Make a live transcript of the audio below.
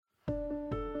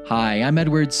Hi, I'm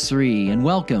Edward Sri, and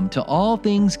welcome to All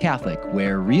Things Catholic,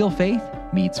 where real faith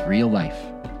meets real life.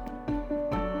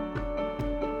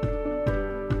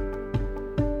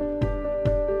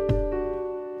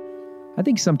 I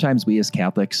think sometimes we as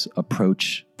Catholics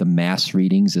approach the Mass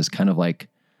readings as kind of like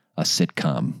a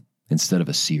sitcom instead of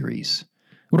a series.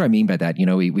 What do I mean by that? You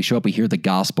know, we show up, we hear the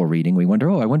gospel reading, we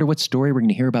wonder, I wonder what story we're going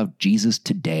to hear about Jesus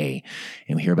today.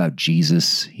 And we hear about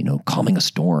Jesus, calming a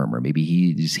storm, or maybe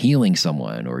he's healing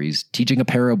someone, or he's teaching a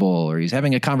parable, or he's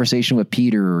having a conversation with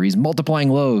Peter, or he's multiplying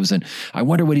loaves. And I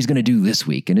wonder what he's going to do this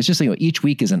week. And it's just, each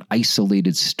week is an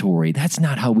isolated story. That's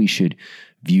not how we should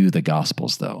view the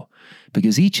Gospels, though.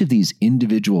 Because each of these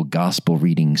individual gospel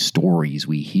reading stories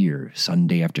we hear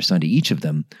Sunday after Sunday, each of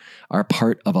them are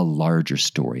part of a larger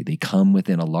story. They come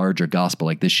within a larger gospel.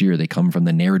 Like this year, they come from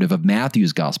the narrative of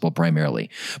Matthew's gospel primarily.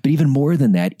 But even more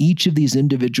than that, each of these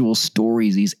individual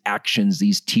stories, these actions,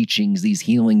 these teachings, these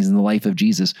healings in the life of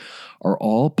Jesus are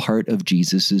all part of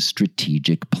Jesus'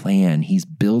 strategic plan. He's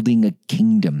building a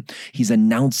kingdom. He's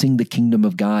announcing the kingdom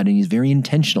of God, and he's very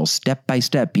intentional. Step by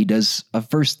step, he does a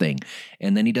first thing,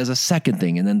 and then he does a second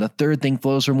thing, and then the third thing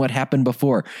flows from what happened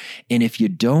before. And if you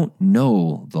don't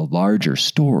know the larger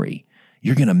story,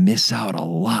 you're going to miss out a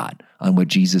lot on what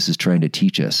Jesus is trying to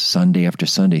teach us Sunday after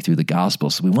Sunday through the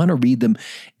Gospels. So we want to read them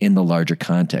in the larger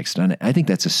context. And I think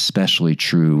that's especially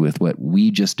true with what we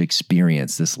just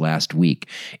experienced this last week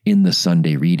in the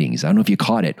Sunday readings. I don't know if you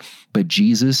caught it, but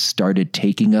Jesus started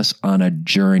taking us on a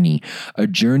journey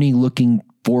looking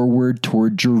forward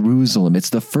toward Jerusalem.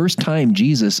 It's the first time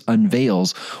Jesus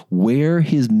unveils where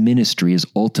his ministry is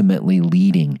ultimately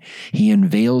leading. He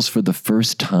unveils for the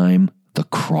first time the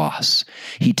cross.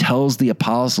 He tells the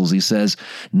apostles, he says,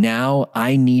 now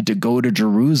I need to go to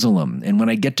Jerusalem. And when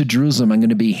I get to Jerusalem, I'm going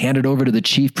to be handed over to the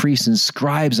chief priests and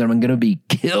scribes, and I'm going to be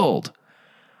killed.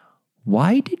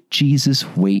 Why did Jesus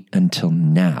wait until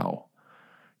now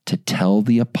to tell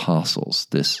the apostles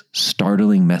this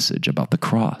startling message about the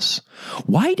cross?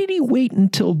 Why did he wait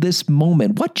until this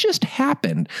moment? What just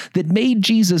happened that made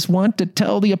Jesus want to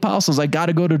tell the apostles, I got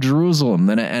to go to Jerusalem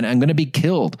and I'm going to be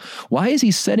killed? Why is he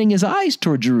setting his eyes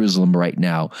toward Jerusalem right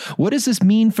now? What does this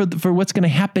mean for what's going to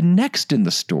happen next in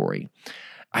the story?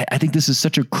 I think this is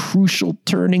such a crucial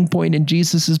turning point in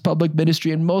Jesus' public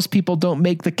ministry, and most people don't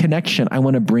make the connection. I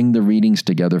want to bring the readings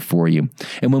together for you.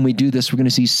 And when we do this, we're going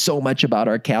to see so much about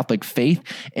our Catholic faith,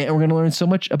 and we're going to learn so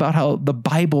much about how the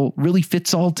Bible really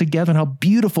fits all together and how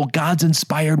beautiful God's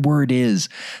inspired word is.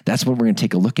 That's what we're going to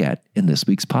take a look at in this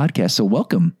week's podcast. So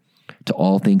welcome to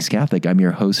All Things Catholic. I'm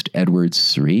your host, Edward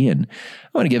Sri, and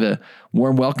I want to give a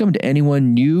warm welcome to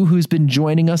anyone new who's been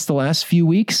joining us the last few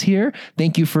weeks here.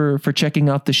 Thank you for checking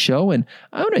out the show, and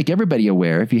I want to make everybody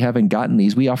aware, if you haven't gotten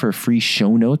these, we offer free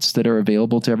show notes that are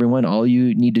available to everyone. All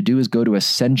you need to do is go to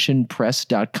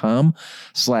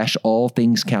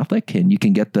ascensionpress.com/allthingscatholic, and you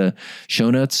can get the show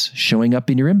notes showing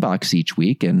up in your inbox each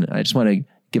week. And I just want to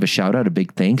give a shout out, a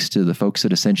big thanks to the folks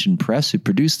at Ascension Press who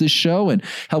produced this show and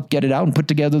helped get it out and put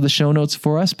together the show notes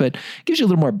for us. But it gives you a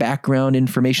little more background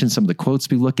information, some of the quotes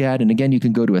we look at. And again, you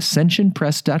can go to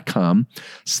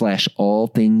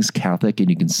ascensionpress.com/allthingscatholic, and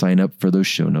you can sign up for those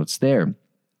show notes there.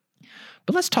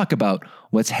 But let's talk about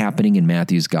what's happening in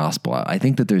Matthew's gospel. I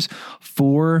think that there's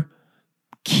 4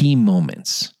 key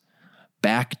moments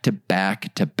back to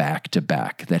back to back to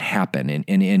back that happen.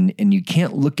 And you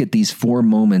can't look at these 4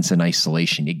 moments in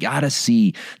isolation. You got to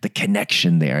see the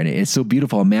connection there. And it's so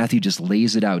beautiful. Matthew just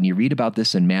lays it out. And you read about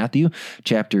this in Matthew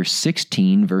chapter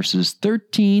 16, verses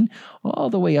 13,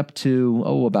 all the way up to,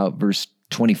 about verse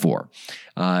 24.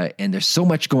 And there's so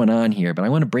much going on here, but I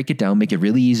want to break it down, make it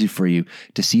really easy for you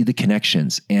to see the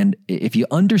connections. And if you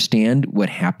understand what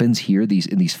happens here, in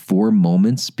these 4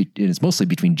 moments, and it's mostly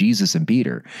between Jesus and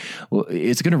Peter, well,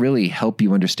 it's going to really help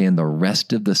you understand the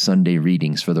rest of the Sunday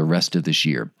readings for the rest of this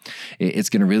year. It's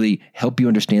going to really help you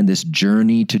understand this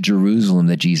journey to Jerusalem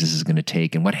that Jesus is going to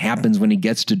take and what happens when he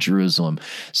gets to Jerusalem.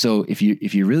 So if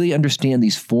you really understand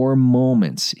these 4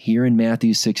 moments here in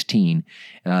Matthew 16,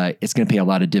 it's going to pay a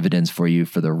lot of dividends for you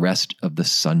for the rest of the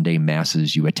Sunday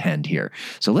masses you attend here.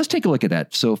 So let's take a look at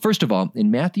that. So first of all, in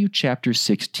Matthew chapter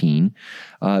 16,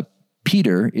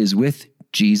 Peter is with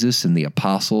Jesus and the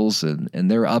apostles, and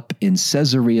they're up in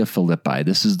Caesarea Philippi.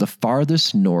 This is the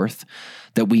farthest north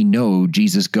that we know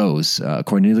Jesus goes,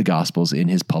 according to the Gospels, in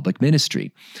his public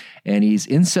ministry. And he's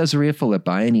in Caesarea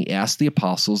Philippi, and he asks the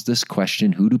apostles this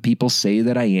question, who do people say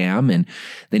that I am? And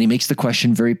then he makes the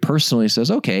question very personal. He says,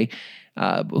 okay,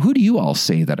 who do you all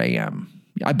say that I am?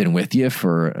 I've been with you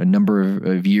for a number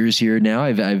of years here now.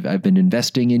 I've been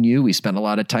investing in you. We spent a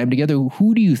lot of time together.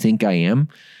 Who do you think I am?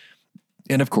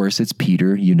 And of course, it's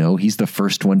Peter, he's the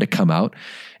first one to come out.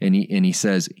 And he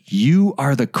says, "You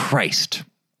are the Christ,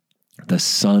 the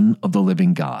Son of the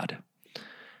living God."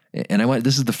 And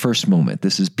this is the first moment.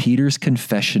 This is Peter's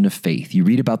confession of faith. You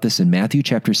read about this in Matthew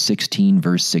chapter 16,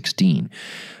 verse 16.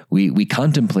 We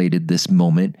contemplated this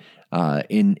moment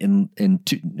in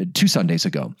two Sundays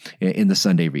ago in the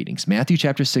Sunday readings. Matthew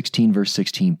chapter 16, verse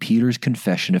 16, Peter's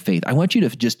confession of faith. I want you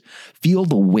to just feel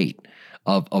the weight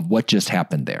of what just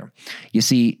happened there. You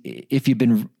see, if you've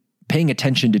been paying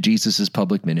attention to Jesus's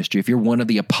public ministry, if you're one of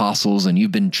the apostles and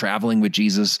you've been traveling with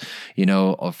Jesus,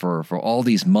 for all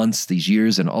these months, these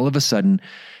years, and all of a sudden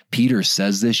Peter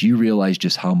says this, you realize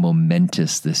just how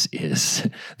momentous this is.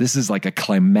 This is like a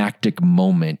climactic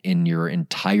moment in your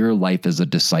entire life as a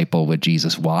disciple with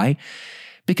Jesus. Why?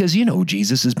 Because,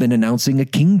 Jesus has been announcing a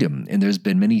kingdom, and there's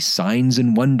been many signs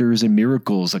and wonders and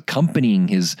miracles accompanying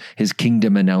his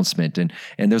kingdom announcement. And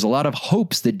there's a lot of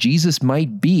hopes that Jesus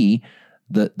might be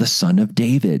the son of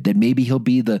David, that maybe he'll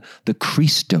be the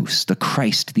Christos, the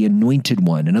Christ, the anointed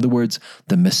one. In other words,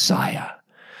 the Messiah.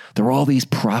 There are all these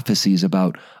prophecies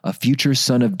about a future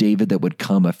son of David that would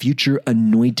come, a future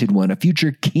anointed one, a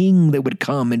future king that would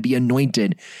come and be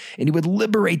anointed, and he would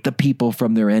liberate the people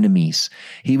from their enemies.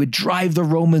 He would drive the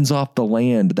Romans off the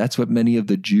land. That's what many of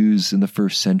the Jews in the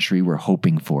first century were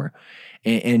hoping for.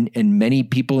 And many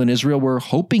people in Israel were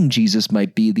hoping Jesus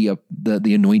might be the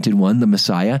anointed one, the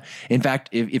Messiah. In fact,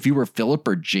 if you were Philip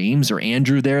or James or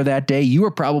Andrew there that day, you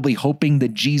were probably hoping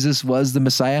that Jesus was the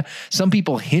Messiah. Some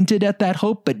people hinted at that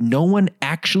hope, but no one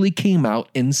actually came out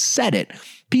and said it.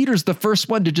 Peter's the first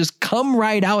one to just come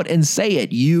right out and say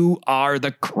it. You are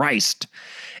the Christ.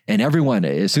 And everyone,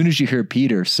 as soon as you hear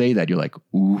Peter say that, you're like,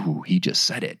 ooh, he just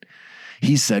said it.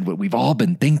 He said what we've all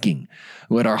been thinking,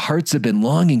 what our hearts have been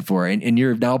longing for. And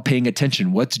you're now paying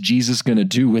attention. What's Jesus going to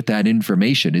do with that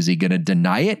information? Is he going to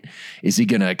deny it? Is he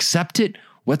going to accept it?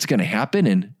 What's going to happen?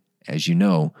 And as you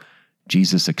know,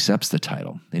 Jesus accepts the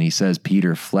title. And he says,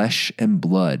 Peter, flesh and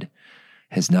blood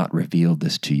has not revealed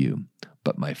this to you,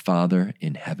 but my Father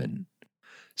in heaven.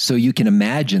 So you can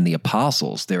imagine the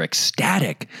apostles, they're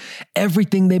ecstatic.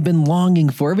 Everything they've been longing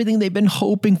for, everything they've been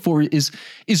hoping for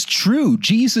is true.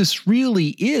 Jesus really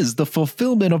is the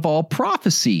fulfillment of all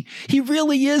prophecy. He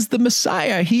really is the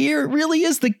Messiah. He really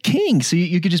is the King. So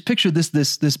you could just picture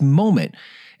this moment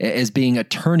as being a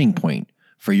turning point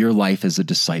for your life as a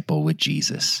disciple with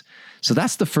Jesus. So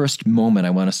that's the first moment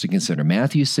I want us to consider.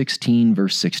 Matthew 16,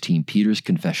 verse 16, Peter's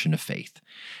confession of faith.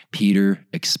 Peter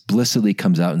explicitly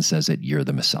comes out and says that you're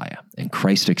the Messiah, and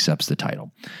Christ accepts the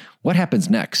title. What happens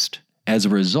next? As a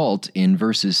result, in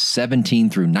verses 17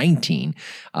 through 19,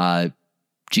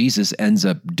 Jesus ends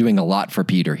up doing a lot for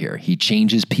Peter here. He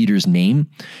changes Peter's name.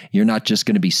 You're not just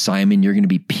going to be Simon, you're going to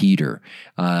be Peter.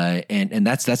 And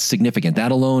that's significant.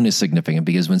 That alone is significant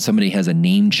because when somebody has a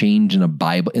name change in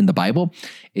the Bible,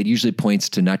 it usually points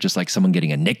to not just like someone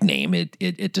getting a nickname.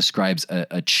 It describes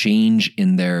a change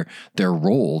in their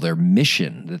role, their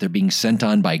mission, that they're being sent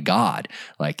on by God.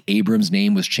 Like Abram's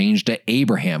name was changed to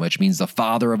Abraham, which means the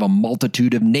father of a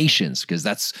multitude of nations, because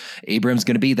that's Abram's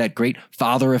going to be that great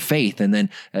father of faith. And then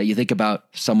you think about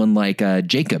someone like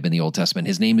Jacob in the Old Testament.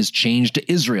 His name is changed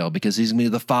to Israel because he's going to be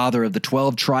the father of the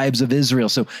 12 tribes of Israel.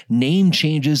 So name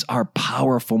changes are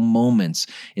powerful moments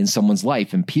in someone's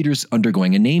life. And Peter's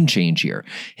undergoing a name change here.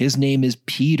 His name is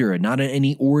Peter, not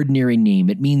any ordinary name.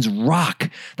 It means rock.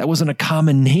 That wasn't a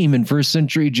common name in first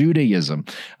century Judaism.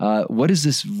 What is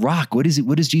this rock? What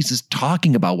is Jesus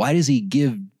talking about? Why does he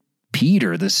give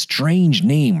Peter this strange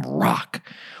name, rock?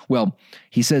 Well,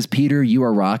 he says, Peter, you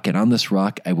are rock, and on this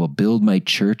rock I will build my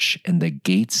church, and the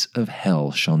gates of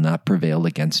hell shall not prevail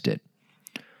against it.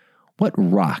 What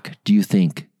rock do you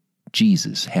think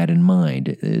Jesus had in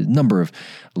mind? A number of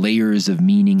layers of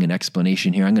meaning and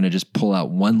explanation here. I'm going to just pull out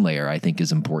one layer I think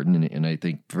is important and I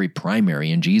think very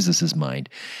primary in Jesus's mind.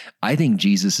 I think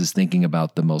Jesus is thinking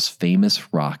about the most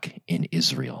famous rock in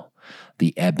Israel,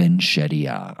 the Eben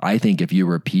Shediah. I think if you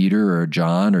were Peter or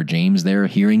John or James there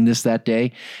hearing this that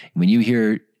day, when you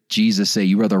hear Jesus say,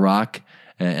 you are the rock,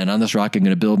 and on this rock I'm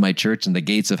going to build my church, and the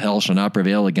gates of hell shall not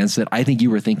prevail against it, I think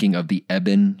you were thinking of the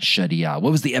Eben Shediah.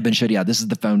 What was the Eben Shediah? This is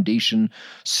the foundation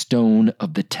stone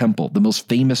of the temple, the most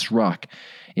famous rock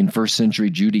in first century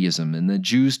Judaism. And the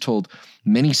Jews told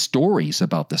many stories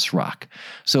about this rock.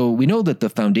 So we know that the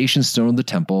foundation stone of the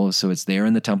temple, so it's there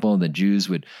in the temple, and the Jews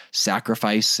would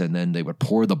sacrifice, and then they would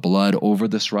pour the blood over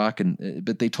this rock.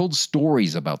 But they told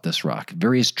stories about this rock,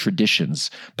 various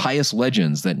traditions, pious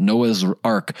legends that Noah's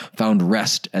ark found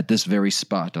rest at this very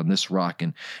spot on this rock.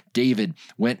 And David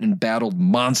went and battled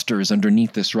monsters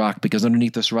underneath this rock, because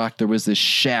underneath this rock there was this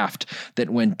shaft that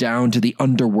went down to the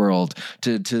underworld,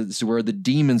 to where the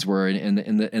demons were, and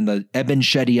the Eben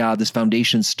Shediah, this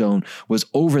foundation stone, was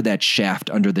over that shaft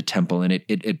under the temple, and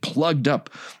it plugged up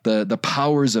the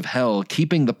powers of hell,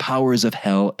 keeping the powers of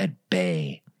hell at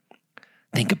bay.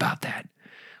 Think about that.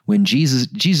 When Jesus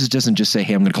doesn't just say,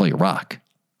 hey, I'm going to call you rock.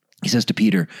 He says to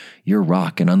Peter, you're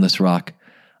rock, and on this rock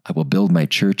I will build my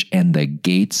church, and the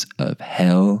gates of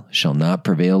hell shall not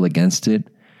prevail against it.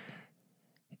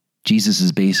 Jesus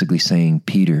is basically saying,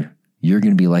 Peter, you're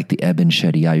going to be like the Eben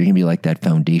Shediah. You're going to be like that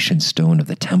foundation stone of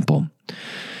the temple.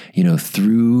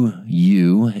 Through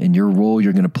you and your role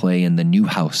you're going to play in the new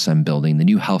house I'm building, the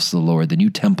new house of the Lord, the new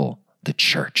temple, the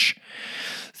church.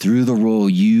 Through the role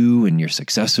you and your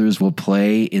successors will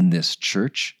play in this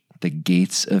church, the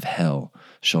gates of hell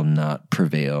shall not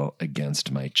prevail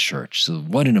against my church. So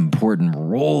what an important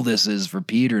role this is for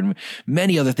Peter, and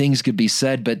many other things could be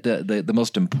said, but the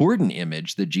most important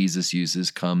image that Jesus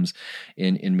uses comes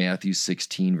in Matthew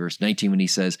 16, verse 19, when he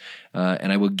says,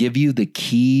 and I will give you the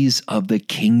keys of the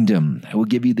kingdom. I will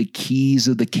give you the keys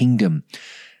of the kingdom.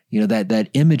 That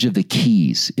image of the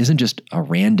keys isn't just a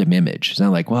random image. It's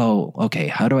not like, well, okay,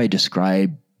 how do I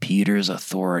describe Peter's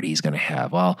authority he's going to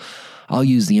have? Well, I'll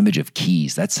use the image of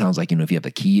keys. That sounds like, if you have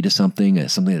the key to something,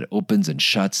 something that opens and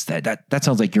shuts, that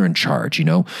sounds like you're in charge,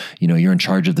 you're in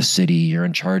charge of the city, you're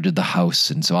in charge of the house.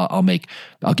 And so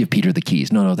I'll give Peter the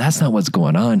keys. No, that's not what's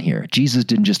going on here. Jesus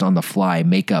didn't just on the fly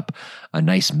make up a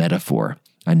nice metaphor,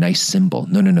 a nice symbol.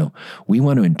 No. We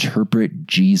want to interpret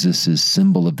Jesus's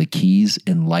symbol of the keys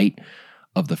in light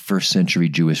of the first century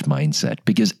Jewish mindset,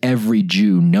 because every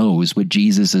Jew knows what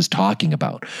Jesus is talking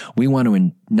about. We want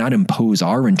to not impose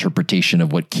our interpretation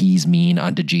of what keys mean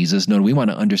onto Jesus. No, we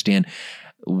want to understand,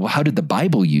 how did the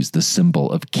Bible use the symbol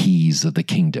of keys of the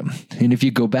kingdom? And if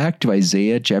you go back to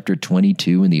Isaiah chapter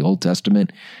 22 in the Old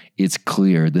Testament, it's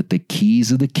clear that the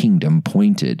keys of the kingdom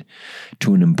pointed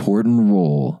to an important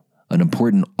role, an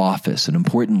important office, an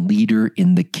important leader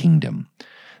in the kingdom,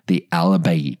 the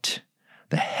Alabait,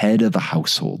 the head of the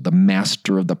household, the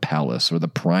master of the palace, or the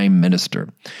prime minister.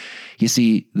 You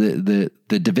see, the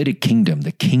Davidic kingdom,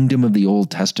 the kingdom of the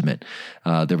Old Testament,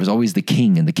 there was always the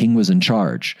king, and the king was in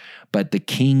charge. But the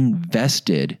king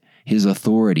vested his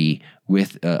authority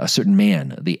with a certain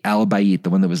man, the Alabait, the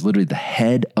one that was literally the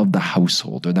head of the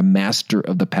household, or the master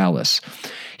of the palace.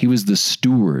 He was the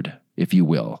steward, if you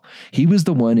will. He was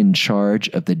the one in charge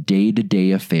of the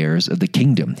day-to-day affairs of the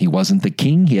kingdom. He wasn't the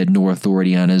king. He had no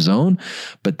authority on his own,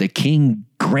 but the king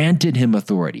granted him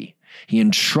authority. He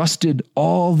entrusted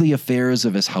all the affairs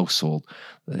of his household,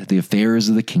 the affairs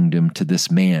of the kingdom, to this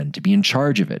man to be in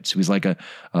charge of it. So he's like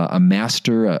a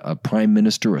master, a prime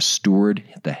minister, a steward,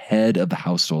 the head of the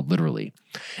household, literally.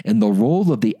 And the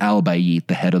role of the Alabait,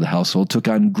 the head of the household, took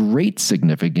on great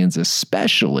significance,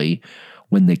 especially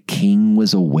when the king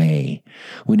was away.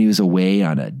 When he was away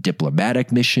on a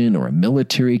diplomatic mission or a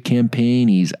military campaign,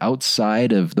 he's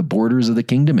outside of the borders of the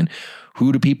kingdom. And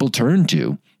who do people turn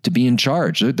to be in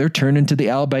charge? They're turning to the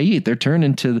Alabait. They're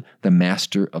turning to the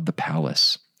master of the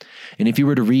palace. And if you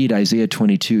were to read Isaiah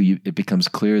 22, it becomes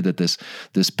clear that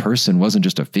this person wasn't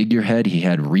just a figurehead. He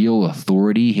had real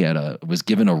authority. He was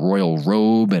given a royal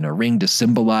robe and a ring to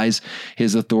symbolize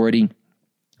his authority.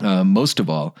 Most of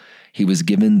all, he was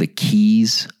given the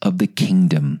keys of the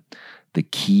kingdom, the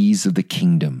keys of the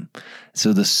kingdom.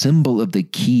 So the symbol of the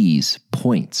keys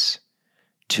points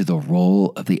to the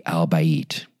role of the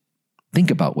Alabait. Think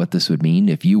about what this would mean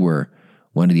if you were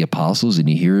one of the apostles and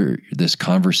you hear this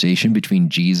conversation between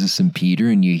Jesus and Peter,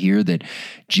 and you hear that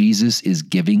Jesus is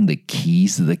giving the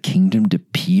keys of the kingdom to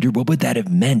Peter. What would that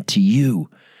have meant to you?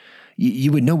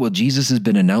 You would know, well, Jesus has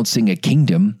been announcing a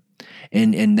kingdom,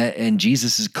 and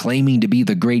Jesus is claiming to be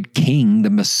the great king, the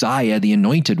Messiah, the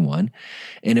anointed one.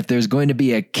 And if there's going to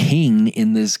be a king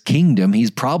in this kingdom,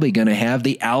 he's probably going to have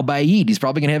the Alabait. He's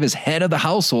probably going to have his head of the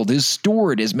household, his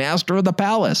steward, his master of the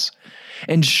palace.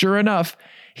 And sure enough,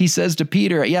 he says to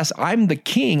Peter, yes, I'm the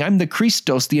king. I'm the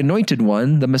Christos, the anointed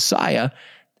one, the Messiah.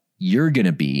 You're going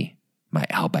to be my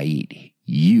Alabait.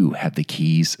 You have the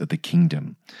keys of the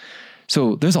kingdom.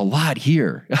 So there's a lot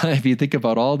here if you think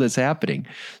about all that's happening.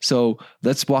 So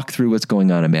let's walk through what's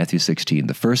going on in Matthew 16.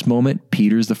 The first moment,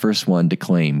 Peter's the first one to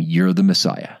claim, you're the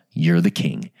Messiah. you're the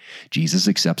king. Jesus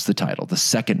accepts the title. The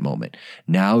second moment,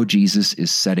 now Jesus is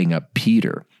setting up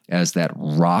Peter as that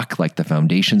rock, like the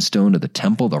foundation stone of the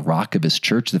temple, the rock of his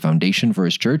church, the foundation for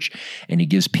his church. And he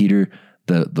gives Peter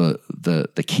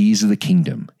the keys of the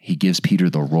kingdom. He gives Peter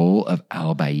the role of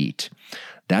Al-Bayit.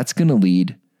 That's going to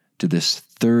lead to this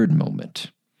third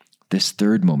moment.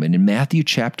 In Matthew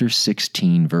chapter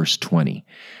 16, verse 20.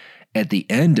 At the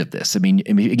end of this, I mean,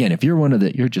 again, if you're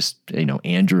you're just,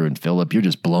 Andrew and Philip, you're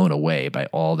just blown away by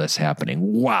all this happening.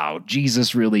 Wow,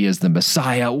 Jesus really is the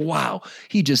Messiah. Wow,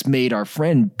 he just made our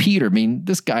friend Peter. I mean,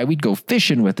 this guy, we'd go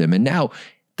fishing with him. And now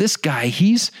this guy,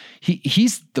 he's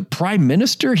the prime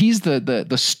minister. He's the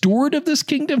steward of this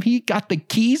kingdom. He got the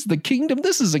keys, the kingdom.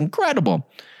 This is incredible.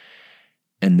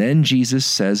 And then Jesus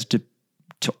says to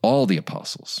all the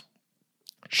apostles,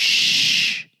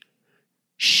 shh,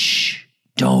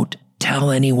 don't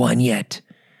tell anyone yet.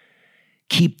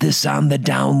 Keep this on the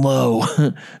down low.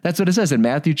 That's what it says in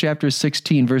Matthew chapter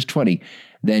 16, verse 20.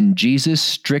 Then Jesus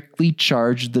strictly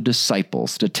charged the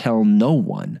disciples to tell no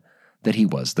one that he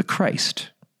was the Christ.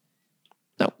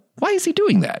 Now, why is he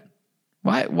doing that?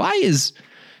 Why is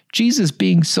Jesus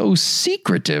being so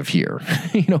secretive here?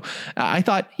 I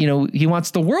thought, he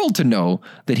wants the world to know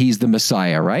that he's the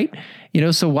Messiah, right?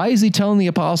 So why is he telling the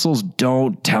apostles,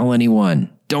 don't tell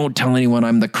anyone? Don't tell anyone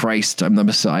I'm the Christ, I'm the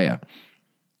Messiah.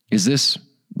 Is this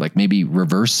like maybe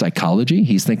reverse psychology?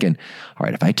 He's thinking, all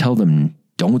right, if I tell them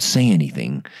don't say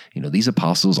anything, these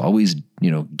apostles always,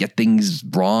 get things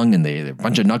wrong and they're a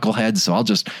bunch of knuckleheads. So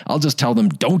I'll just tell them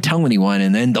don't tell anyone,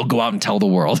 and then they'll go out and tell the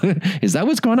world. Is that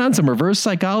what's going on? Some reverse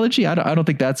psychology? I don't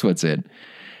think that's what's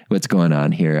going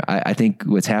on here. I think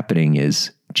what's happening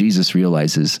is Jesus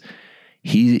realizes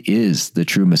he is the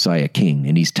true Messiah King,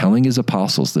 and he's telling his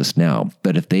apostles this now,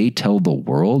 but if they tell the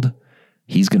world,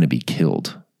 he's going to be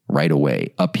killed right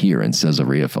away up here in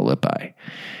Caesarea Philippi.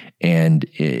 And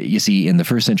you see, in the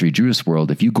first century Jewish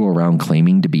world, if you go around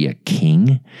claiming to be a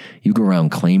king, you go around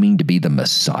claiming to be the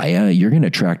Messiah, you're going to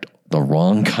attract the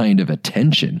wrong kind of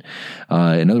attention.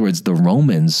 In other words, the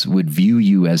Romans would view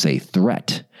you as a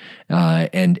threat.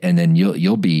 And then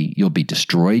you'll be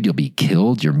destroyed, you'll be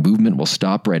killed, your movement will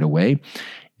stop right away.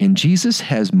 And Jesus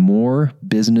has more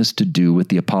business to do with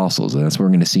the apostles, and that's what we're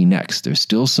going to see next. There's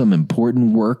still some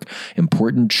important work,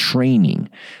 important training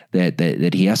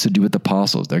that he has to do with the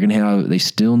apostles. They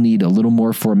still need a little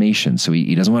more formation, so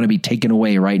he doesn't want to be taken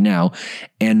away right now.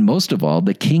 And most of all,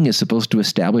 the king is supposed to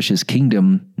establish his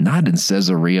kingdom not in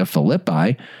Caesarea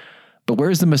Philippi, but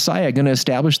where's the Messiah going to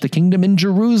establish the kingdom? In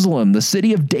Jerusalem, the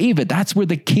city of David. That's where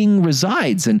the king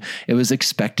resides. And it was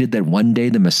expected that one day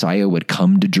the Messiah would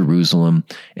come to Jerusalem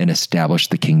and establish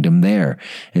the kingdom there.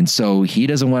 And so he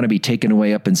doesn't want to be taken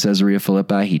away up in Caesarea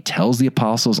Philippi. He tells the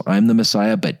apostles, I'm the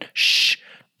Messiah, but shh,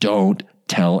 don't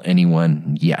tell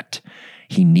anyone yet.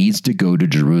 He needs to go to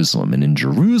Jerusalem. And in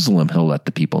Jerusalem, he'll let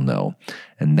the people know.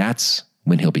 And that's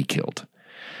when he'll be killed.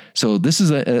 So this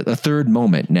is a third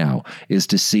moment now, is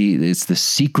to see it's the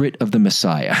secret of the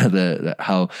Messiah,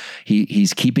 how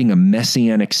he's keeping a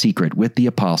messianic secret with the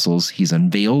apostles. He's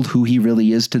unveiled who he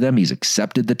really is to them. He's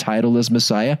accepted the title as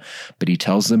Messiah, but he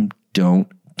tells them, don't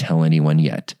tell anyone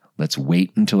yet. Let's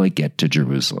wait until I get to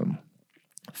Jerusalem.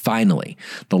 Finally,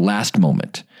 the last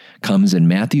moment comes in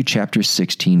Matthew chapter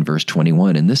 16, verse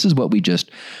 21. And this is what we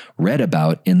just read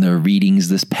about in the readings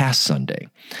this past Sunday.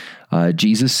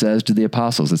 Jesus says to the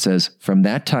apostles, it says, from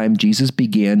that time, Jesus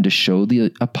began to show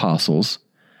the apostles,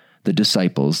 the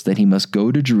disciples, that he must go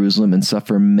to Jerusalem and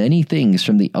suffer many things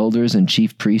from the elders and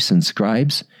chief priests and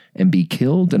scribes, and be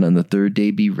killed, and on the third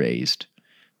day be raised.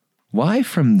 Why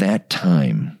from that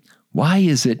time? Why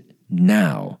is it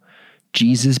now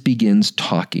Jesus begins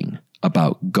talking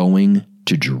about going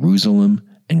to Jerusalem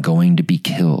and going to be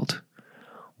killed?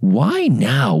 Why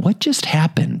now? What just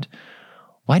happened?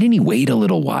 Why didn't he wait a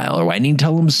little while? Or why didn't he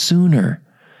tell them sooner?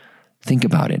 Think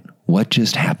about it. What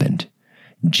just happened?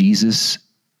 Jesus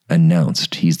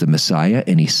announced he's the Messiah,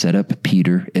 and he set up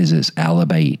Peter as his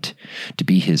Al-Bayit, to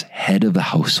be his head of the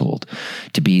household,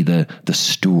 to be the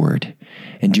steward.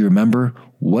 And do you remember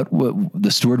what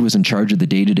the steward was in charge of the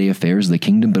day-to-day affairs of the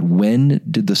kingdom? But when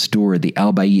did the steward, the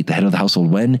Al-Bayit, the head of the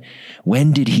household,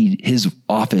 when did his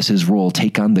office, his role,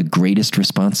 take on the greatest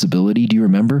responsibility? Do you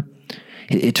remember?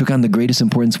 It took on the greatest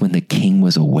importance when the king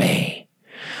was away.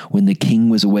 When the king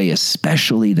was away,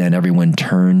 especially then, everyone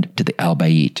turned to the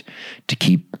Al-Bayit to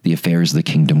keep the affairs of the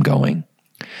kingdom going.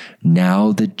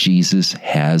 Now that Jesus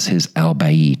has his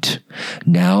Al-Bayit,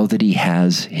 now that he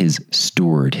has his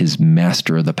steward, his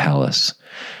master of the palace,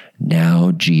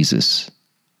 now Jesus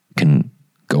can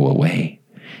go away.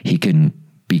 He can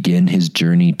begin his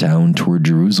journey down toward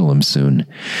Jerusalem soon.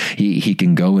 He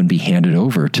can go and be handed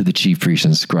over to the chief priests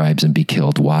and scribes and be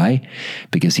killed. Why?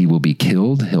 Because he will be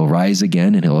killed, he'll rise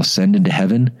again, and he'll ascend into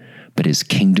heaven, but his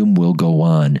kingdom will go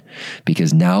on.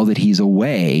 Because now that he's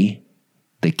away,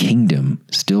 the kingdom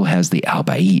still has the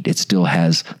Al-Ba'it. It still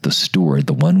has the steward,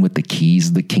 the one with the keys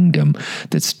of the kingdom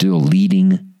that's still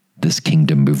leading this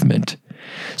kingdom movement.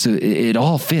 So it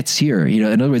all fits here. In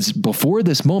other words, before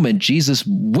this moment, Jesus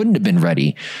wouldn't have been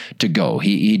ready to go.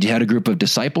 He had a group of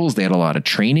disciples. They had a lot of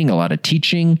training, a lot of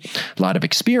teaching, a lot of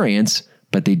experience,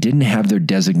 but they didn't have their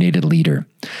designated leader.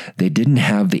 They didn't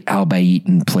have the Al-Ba'it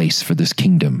in place for this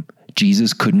kingdom.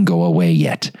 Jesus couldn't go away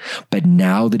yet. But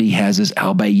now that he has his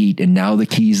Al-Ba'it and now the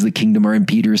keys of the kingdom are in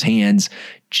Peter's hands,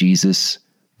 Jesus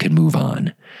can move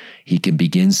on. He can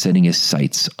begin setting his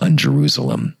sights on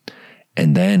Jerusalem.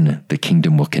 And then the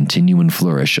kingdom will continue and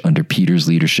flourish under Peter's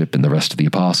leadership and the rest of the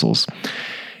apostles.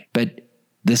 But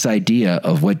this idea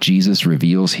of what Jesus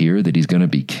reveals here, that he's going to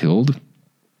be killed,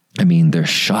 they're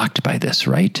shocked by this,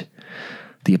 right?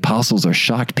 The apostles are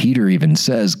shocked. Peter even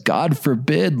says, "God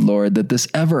forbid, Lord, that this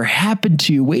ever happened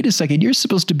to you. Wait a second, you're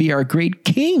supposed to be our great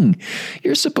king.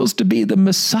 You're supposed to be the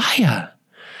Messiah."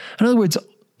 In other words,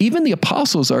 even the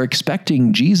apostles are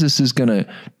expecting Jesus is going to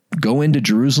go into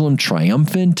Jerusalem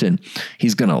triumphant, and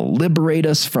he's going to liberate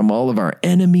us from all of our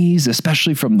enemies,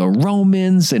 especially from the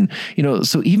Romans. And,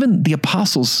 so even the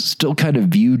apostles still kind of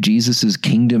view Jesus's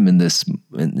kingdom in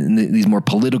these more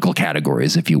political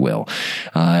categories, if you will.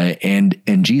 And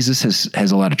Jesus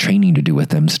has a lot of training to do with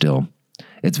them still.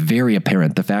 It's very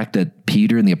apparent, the fact that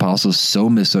Peter and the apostles so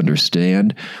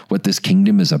misunderstand what this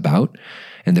kingdom is about,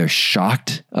 and they're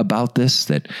shocked about this,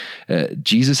 that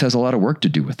Jesus has a lot of work to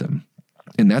do with them.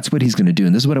 And that's what he's going to do.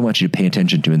 And this is what I want you to pay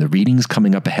attention to in the readings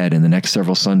coming up ahead in the next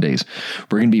several Sundays.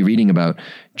 We're going to be reading about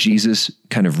Jesus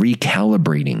kind of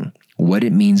recalibrating what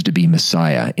it means to be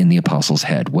Messiah in the apostles'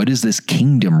 head. What is this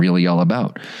kingdom really all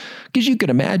about? Because you could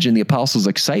imagine the apostles'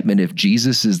 excitement if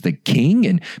Jesus is the king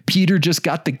and Peter just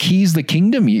got the keys, the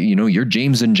kingdom. You're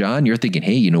James and John. You're thinking,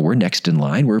 hey, we're next in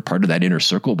line. We're part of that inner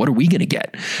circle. What are we going to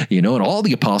get? And all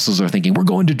the apostles are thinking, we're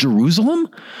going to Jerusalem?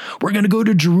 We're going to go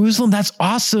to Jerusalem? That's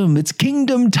awesome. It's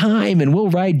kingdom time. And we'll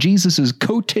ride Jesus's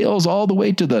coattails all the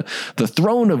way to the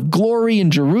throne of glory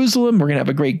in Jerusalem. We're going to have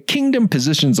a great kingdom,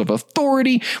 positions of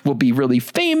authority. We'll be really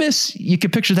famous. You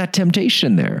can picture that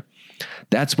temptation there.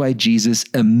 That's why Jesus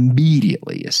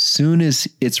immediately, as soon as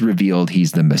it's revealed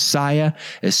he's the Messiah,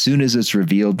 as soon as it's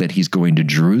revealed that he's going to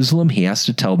Jerusalem, he has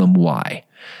to tell them why.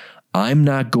 I'm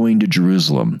not going to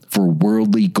Jerusalem for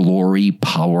worldly glory,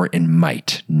 power, and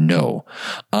might. No,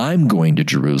 I'm going to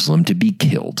Jerusalem to be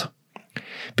killed.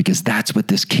 Because that's what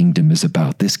this kingdom is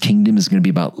about. This kingdom is going to be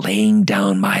about laying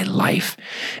down my life.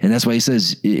 And that's why he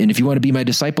says, and if you want to be my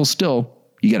disciple still,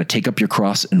 you got to take up your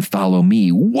cross and follow me.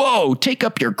 Whoa, take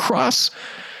up your cross?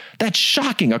 That's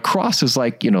shocking. A cross is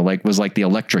was like the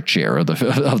electric chair of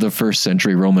the first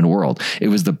century Roman world. It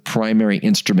was the primary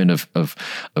instrument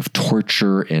of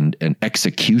torture and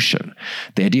execution.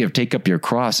 The idea of take up your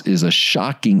cross is a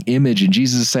shocking image. And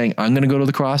Jesus is saying, I'm going to go to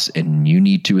the cross and you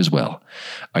need to as well.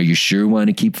 Are you sure you want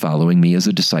to keep following me as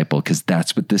a disciple? Because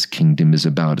that's what this kingdom is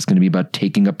about. It's going to be about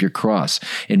taking up your cross.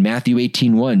 In Matthew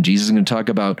 18:1, Jesus is going to talk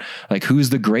about who's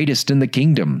the greatest in the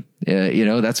kingdom.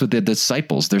 That's what the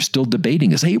disciples, they're still debating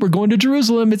this. Hey, we're going to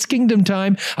Jerusalem. It's kingdom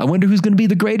time. I wonder who's going to be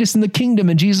the greatest in the kingdom.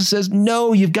 And Jesus says,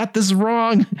 no, you've got this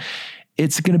wrong.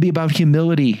 It's going to be about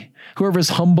humility. Whoever is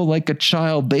humble like a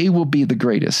child, they will be the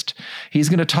greatest. He's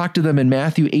going to talk to them in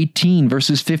Matthew 18,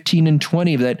 verses 15 and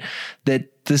 20, that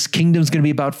this kingdom is going to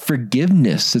be about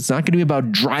forgiveness. It's not going to be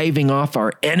about driving off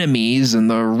our enemies and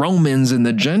the Romans and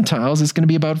the Gentiles. It's going to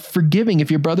be about forgiving. If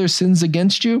your brother sins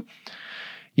against you,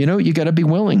 you got to be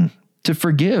willing to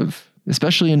forgive.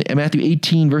 Especially in Matthew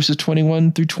 18, verses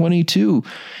 21 through 22.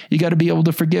 You got to be able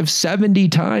to forgive 70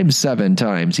 times, 7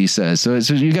 times, he says. So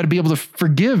you got to be able to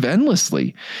forgive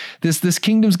endlessly. This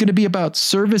kingdom's going to be about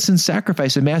service and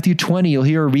sacrifice. In Matthew 20, you'll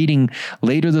hear a reading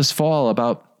later this fall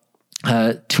about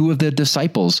 2 of the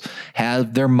disciples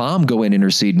have their mom go in and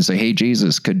intercede and say, hey,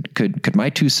 Jesus, could my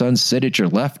 2 sons sit at your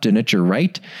left and at your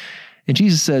right? And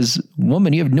Jesus says,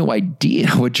 woman, you have no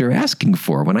idea what you're asking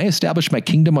for. When I establish my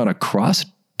kingdom on a cross,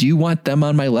 do you want them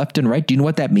on my left and right? Do you know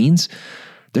what that means?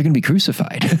 They're going to be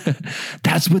crucified.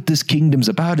 That's what this kingdom's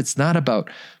about. It's not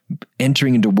about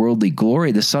entering into worldly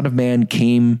glory. The Son of Man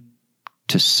came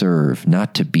to serve,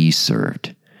 not to be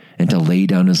served, and to lay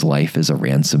down his life as a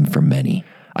ransom for many.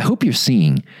 I hope you're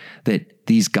seeing that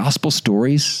these gospel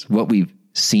stories, what we've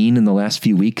seen in the last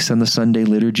few weeks on the Sunday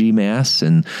liturgy mass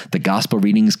and the gospel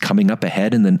readings coming up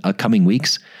ahead in the coming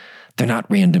weeks, they're not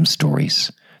random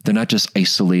stories. They're not just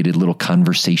isolated little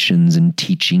conversations and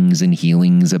teachings and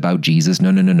healings about Jesus.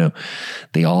 No.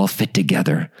 They all fit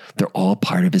together. They're all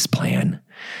part of his plan.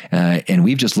 And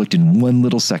we've just looked in one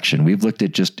little section. We've looked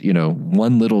at just,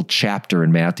 one little chapter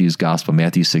in Matthew's gospel,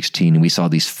 Matthew 16, and we saw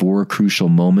these 4 crucial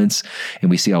moments, and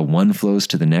we see how one flows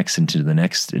to the next and to the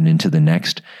next and into the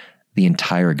next. The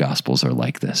entire Gospels are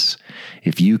like this.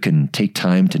 If you can take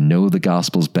time to know the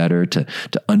Gospels better, to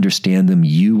understand them,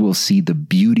 you will see the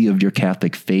beauty of your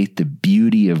Catholic faith, the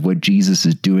beauty of what Jesus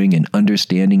is doing and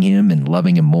understanding him and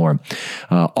loving him more.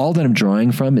 All that I'm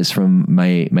drawing from is from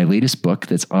my latest book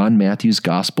that's on Matthew's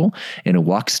Gospel, and it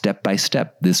walks step by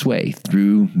step this way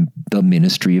through the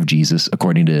ministry of Jesus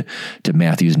according to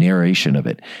Matthew's narration of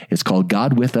it. It's called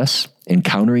God with Us,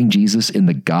 Encountering Jesus in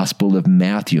the Gospel of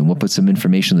Matthew. And we'll put some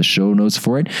information in the show notes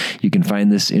for it. You can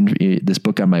find this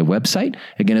book on my website.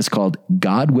 Again, it's called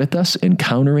God with Us,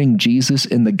 Encountering Jesus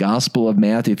in the Gospel of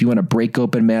Matthew. If you want to break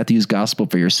open Matthew's Gospel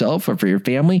for yourself or for your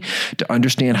family to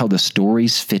understand how the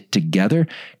stories fit together,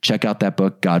 check out that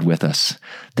book, God with Us.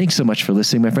 Thanks so much for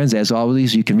listening, my friends. As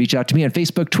always, you can reach out to me on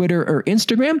Facebook, Twitter, or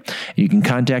Instagram. You can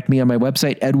contact me on my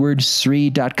website,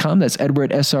 edwardsri.com. That's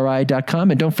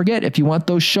edwardsri.com. And don't forget, if you want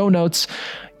those show notes,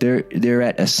 they're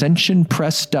at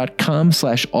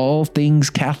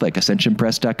ascensionpress.com/allthingscatholic,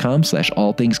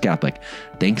 ascensionpress.com/allthingscatholic.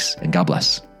 Thanks, and God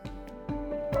bless.